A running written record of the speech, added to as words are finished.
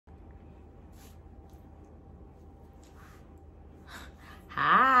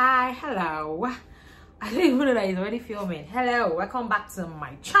Hello. I don't even know that it's already filming. Hello, welcome back to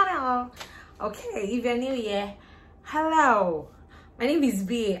my channel. Okay, if you're new here, hello. My name is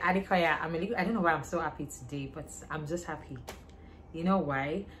B. Adekoya. I don't know why I'm so happy today, but I'm just happy. You know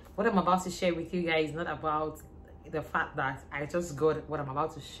why? What I'm about to share with you guys is not about the fact that I just got what I'm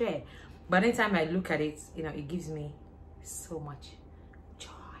about to share, but anytime I look at it, you know, it gives me so much joy.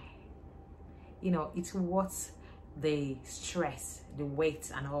 You know, it's worth the stress, the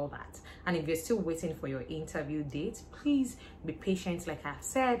wait, and all that. And if you're still waiting for your interview date, please be patient. Like I've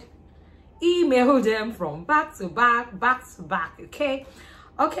said, email them from back to back, okay?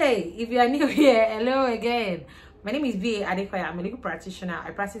 If you are new here, hello again. My name is B. Adekoya. I'm a legal practitioner.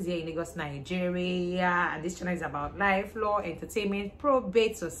 I practice here in Lagos, Nigeria, and this channel is about life, law, entertainment,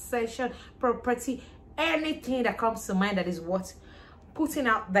 probate, succession, property, anything that comes to mind that is worth putting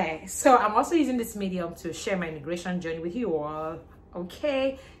out there. So I'm also using this medium to share my immigration journey with you all.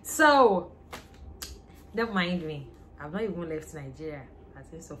 Okay, so don't mind me, I've not even left Nigeria. I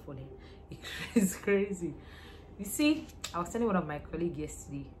think so funny. It's crazy. You see, I was telling one of my colleagues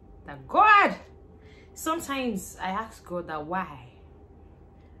yesterday that God, sometimes I ask God that why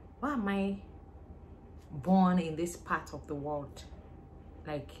am I born in this part of the world?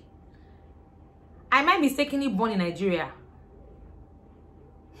 Like, I might mistakenly born in Nigeria.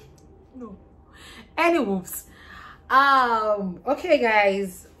 No. Anyways, okay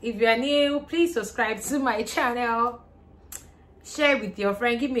guys, if you are new, please subscribe to my channel, share with your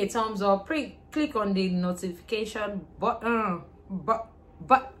friend, give me a thumbs up, click on the notification button.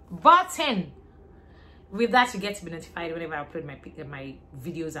 With that, you get to be notified whenever I upload my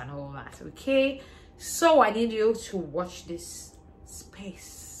videos and all that. Okay, so I need you to watch this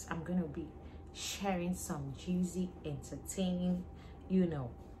space. I'm gonna be sharing some juicy, entertaining, you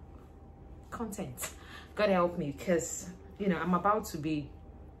know, content. God help me, because you know I'm about to be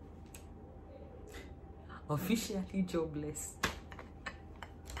officially jobless.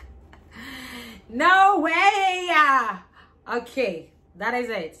 No way. Okay, that is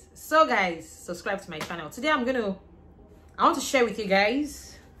it. So guys, subscribe to my channel. Today I want to share with you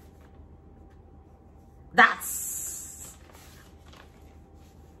guys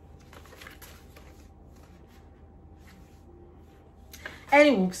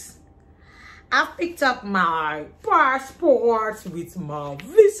anyways, I've picked up my passport with my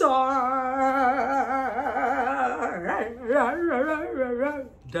visa.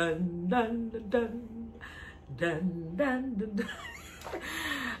 Dun, dun, dun, dun. Dun, dun, dun, dun.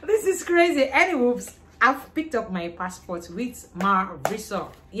 This is crazy. Anyways, I've picked up my passport with my visa.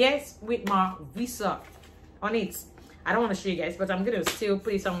 Yes, with my visa on it. I don't want to show you guys, but I'm gonna still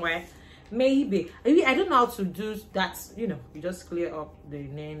put it somewhere. Maybe I don't know how to do that. You know, you just clear up the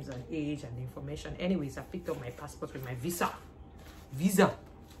names and age and the information. Anyways, I picked up my passport with my visa.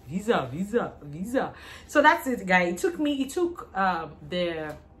 So that's it, guys. It took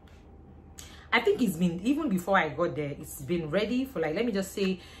I think it's been, even before I got there, it's been ready for, like, let me just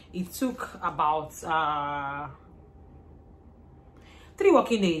say it took about 3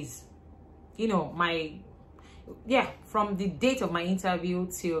 working days. You know, from the date of my interview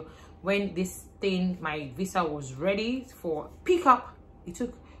till when my visa was ready for pickup, it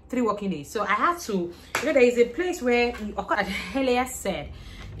took 3 working days. So I had to, you know, there is a place where earlier said,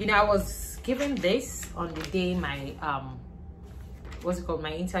 you know, I was given this on the day my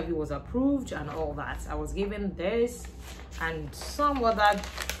my interview was approved and all that. I was given this and some other,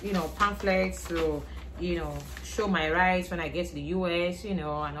 you know, pamphlets to, you know, show my rights when I get to the US, you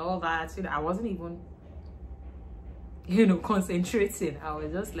know, and all that. You know, I wasn't even, you know, concentrating. I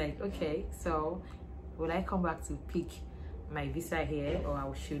was just like, okay, so will I come back to pick my visa here, or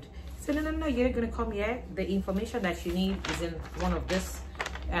I should? So no, you're gonna come here. The information that you need is in one of this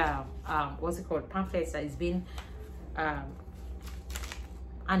pamphlets that is being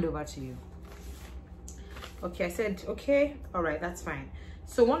hand over to you. Okay, I said okay, all right, that's fine.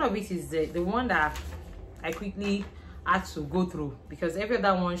 So one of it is the one that I quickly had to go through, because every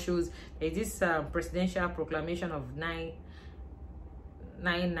other one shows there's this presidential proclamation of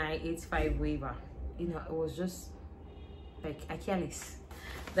 9985 waiver. You know, it was just like I careless.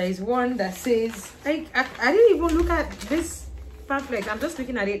 There is one that says, I didn't even look at this pamphlet. I'm just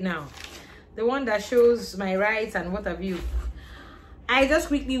looking at it now. The one that shows my rights and what have you. I just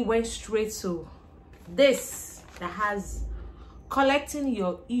quickly went straight to this that has collecting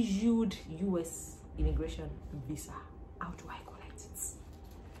your issued US immigration visa. How do I collect it?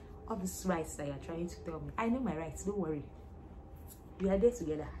 All these rights that you're trying to tell me. I know my rights, don't worry. We are there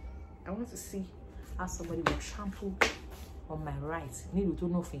together. I want to see how somebody will trample on my rights. Need to do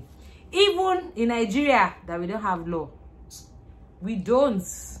nothing. Even in Nigeria, that we don't have law. We don't.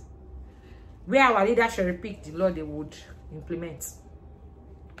 where our leaders should repeat the law they would implement.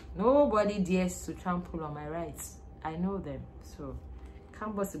 Nobody dares to trample on my rights. I know them, so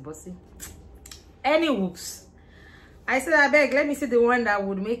can't bossy. Any whoops. I said, I beg, let me see the one that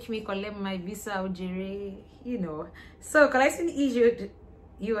would make me collect my visa, Ojire, you know. So, collecting issued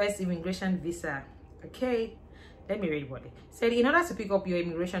U.S. immigration visa. Okay, let me read what it said. In order to pick up your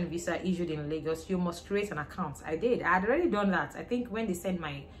immigration visa issued in Lagos, you must create an account. I did. I had already done that. I think when they sent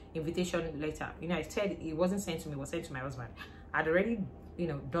my invitation letter, you know, I said it wasn't sent to me, it was sent to my husband. I'd already, you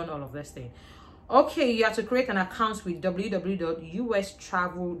know, done all of this thing. Okay, you have to create an account with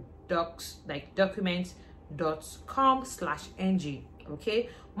www.ustravel.documents.com/ng. Okay,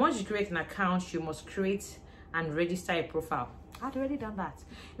 once you create an account, you must create and register a profile. I'd already done that.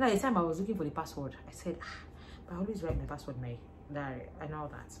 You know, the time I was looking for the password, I said, but I always write my password in my diary and all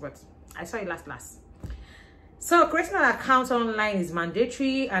that, but I saw it last. So creating an account online is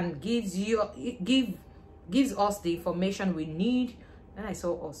mandatory and gives us the information we need. Then I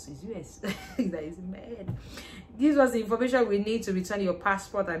saw us, is US. That is mad. Gives us the information we need to return your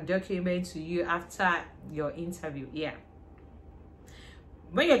passport and document to you after your interview. Yeah.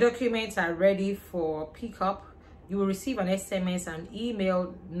 When your documents are ready for pickup, you will receive an SMS and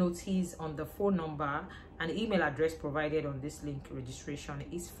email notice on the phone number and email address provided on this link. Registration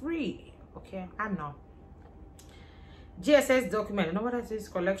is free. Okay, I know. GSS document. I know what that is.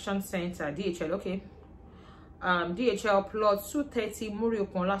 Collection Center, DHL. Okay. DHL plot 230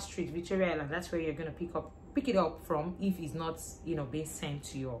 Muriokonla Street, Victoria Island. That's where you're gonna pick it up from if it's not, you know, being sent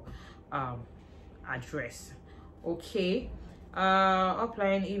to your address. Okay.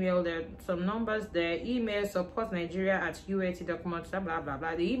 Applying email, there some numbers there. Email support@uat.com, blah blah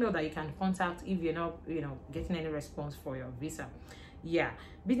blah. The email that you can contact if you're not, you know, getting any response for your visa. Yeah.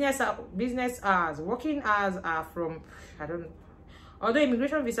 Business hours. Working hours are from, I don't know. Although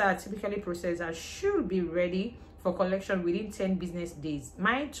immigration visa are typically processed and should be ready for collection within 10 business days.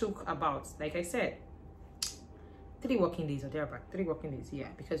 Mine took about, like I said, 3 working days or thereabout. 3 working days, yeah,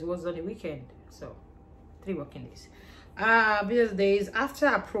 because it was on the weekend. So 3 working days. Business days after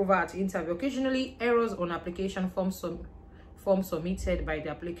approval at interview. Occasionally errors on application form submitted by the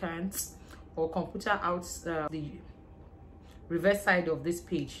applicants or computer out the reverse side of this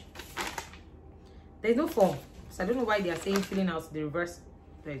page. There's no form, so I don't know why they are saying filling out the reverse.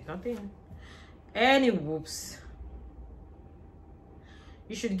 There's nothing. Any whoops.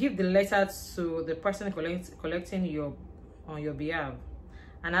 You should give the letter to the person collecting on your behalf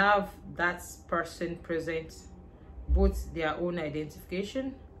and have that person present both their own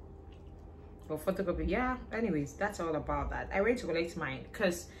identification or photocopy. Yeah, anyways, that's all about that. I went to collect mine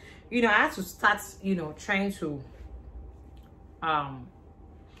because, you know, I had to start, you know, trying to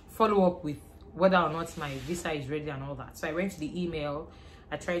follow up with whether or not my visa is ready and all that. So I went to the email.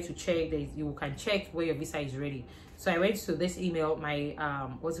 I tried to check that you can check where your visa is ready. So I went to this email, my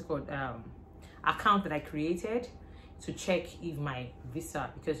account that I created, to check if my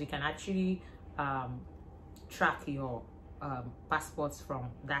visa, because you can actually track your passports from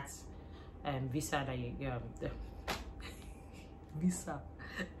that visa that you visa.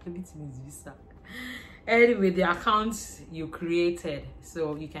 Everything is visa. Anyway, the account you created,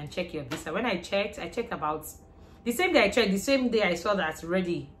 so you can check your visa. When I checked about the same day. I checked the same day I saw that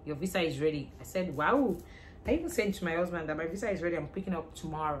ready, your visa is ready. I said, wow. I even said to my husband that my visa is ready, I'm picking up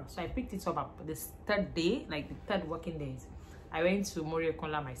tomorrow. So I picked it up this 3rd day, like the 3rd working days. I went to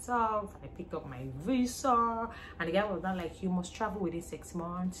Muriokonla myself. I picked up my visa, and the guy was not like, you must travel within 6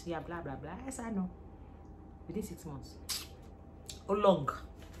 months. Yeah, blah blah blah. I said, I know, within 6 months. Oh long.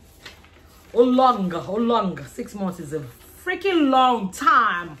 6 months is a freaking long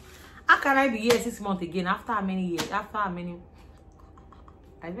time. How can I be here 6 months again? After how many years? After how many?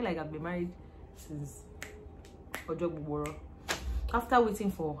 I feel like I've been married since Ojo. After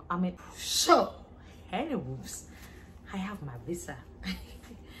waiting for sure. Anyways, I have my visa.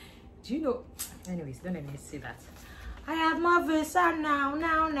 Do you know? Anyways, don't let me say that. I have my visa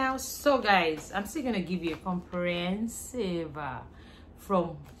now. So guys, I'm still gonna give you a comprehensive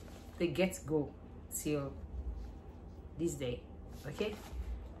from the get-go till this day, okay?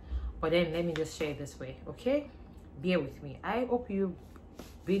 But then let me just share it this way, okay? Bear with me. I hope you've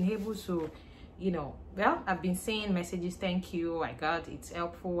been able to, you know, well, I've been saying messages, thank you, I got it's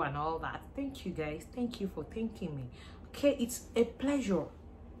helpful and all that. Thank you guys, thank you for thanking me. Okay, it's a pleasure.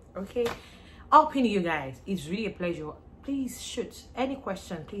 Okay, helping you guys, it's really a pleasure. Please shoot any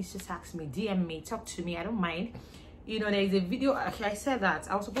question, please just ask me, DM me, talk to me, I don't mind. You know, there is a video. I said that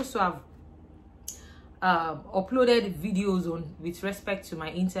I was supposed to have uploaded videos on with respect to my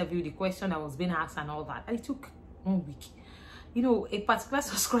interview, the question I was being asked and all that, and it took 1 week. you know, a particular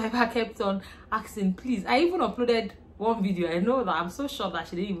subscriber kept on asking, please. I even uploaded one video. I know that I'm so sure that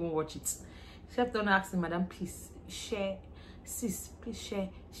she didn't even watch it. She kept on asking, madam, please share, sis, please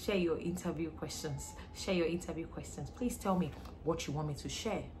share your interview questions. Share your interview questions. Please tell me what you want me to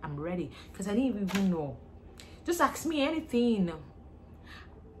share. I'm ready, because I didn't even know. Just ask me anything.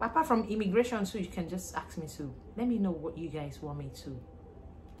 Apart from immigration too, you can just ask me to. Let me know what you guys want me to,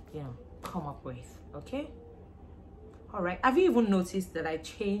 you know, come up with. Okay. All right. Have you even noticed that I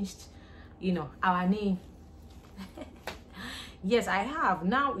changed, you know, our name? Yes, I have.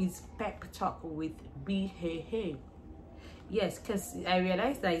 Now it's Pep Talk with B Hey Hey. Yes, because I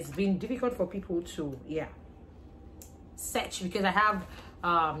realized that it's been difficult for people to, yeah, search, because I have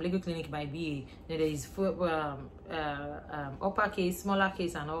Legal Clinic by BA. There is uppercase, smaller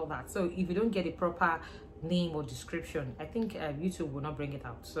case, and all that. So if you don't get a proper name or description, I think YouTube will not bring it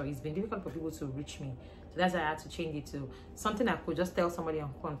out. So it's been difficult for people to reach me. So that's why I had to change it to something I could just tell somebody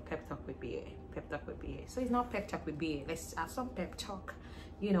on Pep Talk with BA. Pep Talk with BA. So it's not Pep Talk with BA. Let's have some Pep Talk.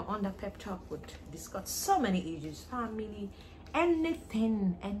 You know, under Pep Talk would discuss so many issues, family,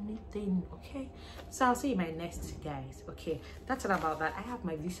 anything. Okay, so I'll see you in my next, guys. Okay, that's all about that. I have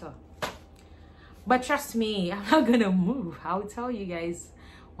my visa, but trust me, I'm not gonna move. I'll tell you guys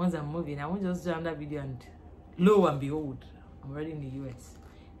once I'm moving. I won't just do another video and lo and behold, I'm already in the US.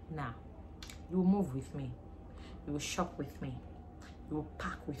 Now you will move with me, you will shop with me, you will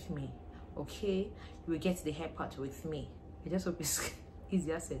pack with me, okay? You will get to the airport with me. I just hope it's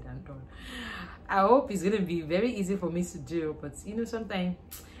easier said than done. I hope it's gonna be very easy for me to do, but you know, sometimes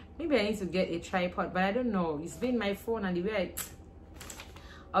maybe I need to get a tripod, but I don't know. It's been my phone and the way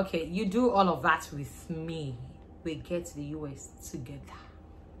okay, you do all of that with me. We get to the US together.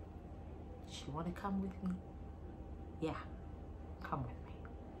 You want to come with me? Yeah, come with me.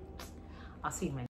 I'll see you, man.